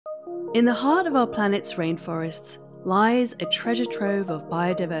In the heart of our planet's rainforests lies a treasure trove of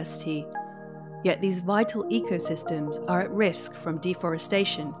biodiversity, yet these vital ecosystems are at risk from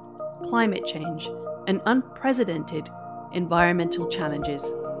deforestation, climate change, and unprecedented environmental challenges.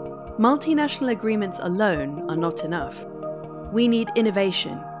 Multinational agreements alone are not enough. We need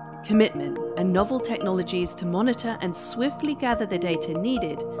innovation, commitment, and novel technologies to monitor and swiftly gather the data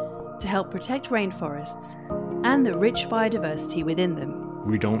needed to help protect rainforests and the rich biodiversity within them.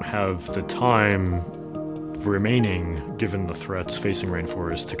 We don't have the time remaining, given the threats facing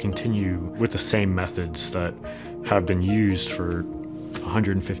rainforests, to continue with the same methods that have been used for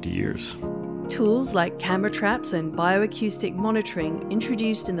 150 years. Tools like camera traps and bioacoustic monitoring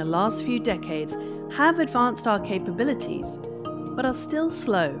introduced in the last few decades have advanced our capabilities, but are still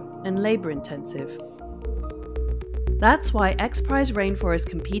slow and labor-intensive. That's why XPRIZE Rainforest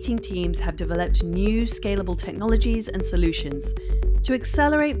competing teams have developed new scalable technologies and solutions to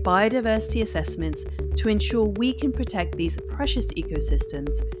accelerate biodiversity assessments to ensure we can protect these precious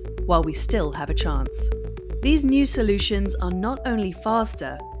ecosystems while we still have a chance. These new solutions are not only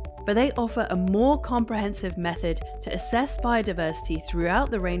faster, but they offer a more comprehensive method to assess biodiversity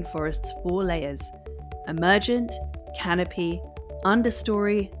throughout the rainforest's 4 layers: emergent, canopy,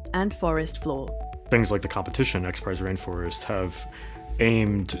 understory, and forest floor. Things like the competition, XPRIZE Rainforest, have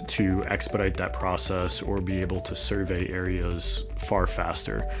aimed to expedite that process or be able to survey areas far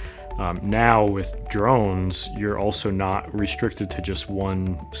faster. Now with drones, you're also not restricted to just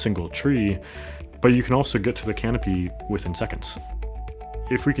one single tree, but you can also get to the canopy within seconds.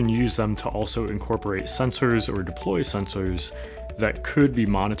 If we can use them to also incorporate sensors or deploy sensors that could be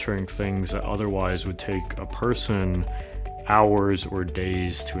monitoring things that otherwise would take a person hours or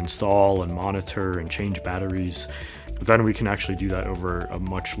days to install and monitor and change batteries, then we can actually do that over a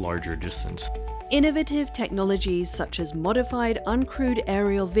much larger distance. Innovative technologies such as modified uncrewed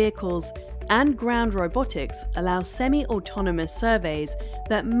aerial vehicles and ground robotics allow semi-autonomous surveys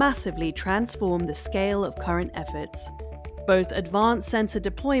that massively transform the scale of current efforts. Both advanced sensor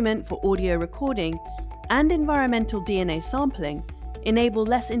deployment for audio recording and environmental DNA sampling enable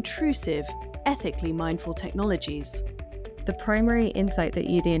less intrusive, ethically mindful technologies. The primary insight that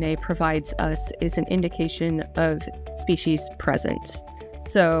eDNA provides us is an indication of species presence.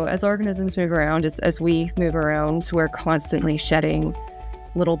 So as organisms move around, as we move around, we're constantly shedding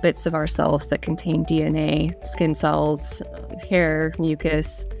little bits of ourselves that contain DNA, skin cells, hair,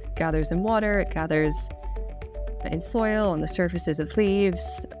 mucus. It gathers in water, it gathers in soil, on the surfaces of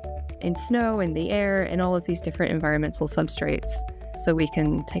leaves, in snow, in the air, and all of these different environmental substrates. So we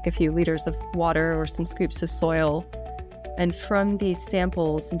can take a few liters of water or some scoops of soil, and from these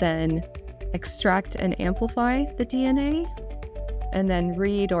samples then extract and amplify the DNA, and then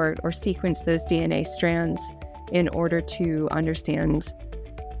read or sequence those DNA strands in order to understand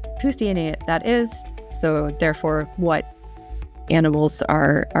whose DNA that is, so therefore what animals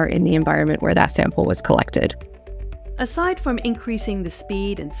are in the environment where that sample was collected. Aside from increasing the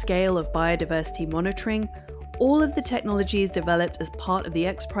speed and scale of biodiversity monitoring, all of the technologies developed as part of the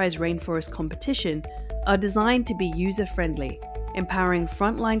XPRIZE Rainforest competition are designed to be user-friendly, empowering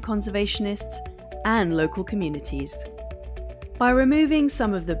frontline conservationists and local communities. By removing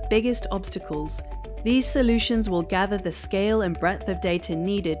some of the biggest obstacles, these solutions will gather the scale and breadth of data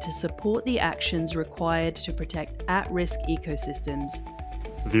needed to support the actions required to protect at-risk ecosystems.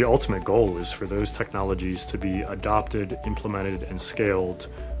 The ultimate goal is for those technologies to be adopted, implemented, and scaled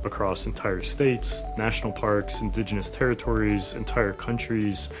across entire states, national parks, indigenous territories, entire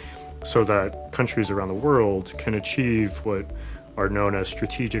countries, so that countries around the world can achieve what are known as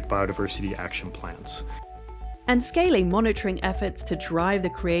strategic biodiversity action plans. And scaling monitoring efforts to drive the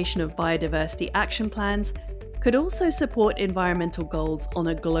creation of biodiversity action plans could also support environmental goals on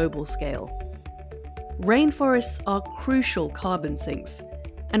a global scale. Rainforests are crucial carbon sinks,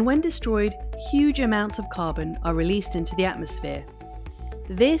 and when destroyed, huge amounts of carbon are released into the atmosphere.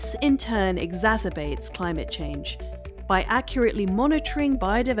 This in turn exacerbates climate change. By accurately monitoring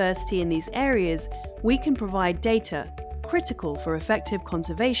biodiversity in these areas, we can provide data critical for effective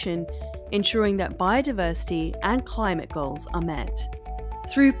conservation, ensuring that biodiversity and climate goals are met.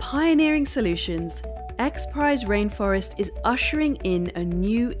 Through pioneering solutions, XPRIZE Rainforest is ushering in a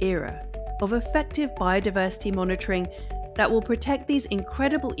new era of effective biodiversity monitoring that will protect these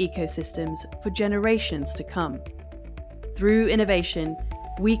incredible ecosystems for generations to come. Through innovation,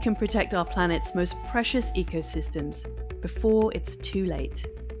 we can protect our planet's most precious ecosystems before it's too late.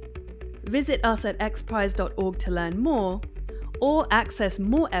 Visit us at xprize.org to learn more, or access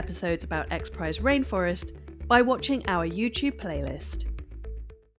more episodes about XPRIZE Rainforest by watching our YouTube playlist.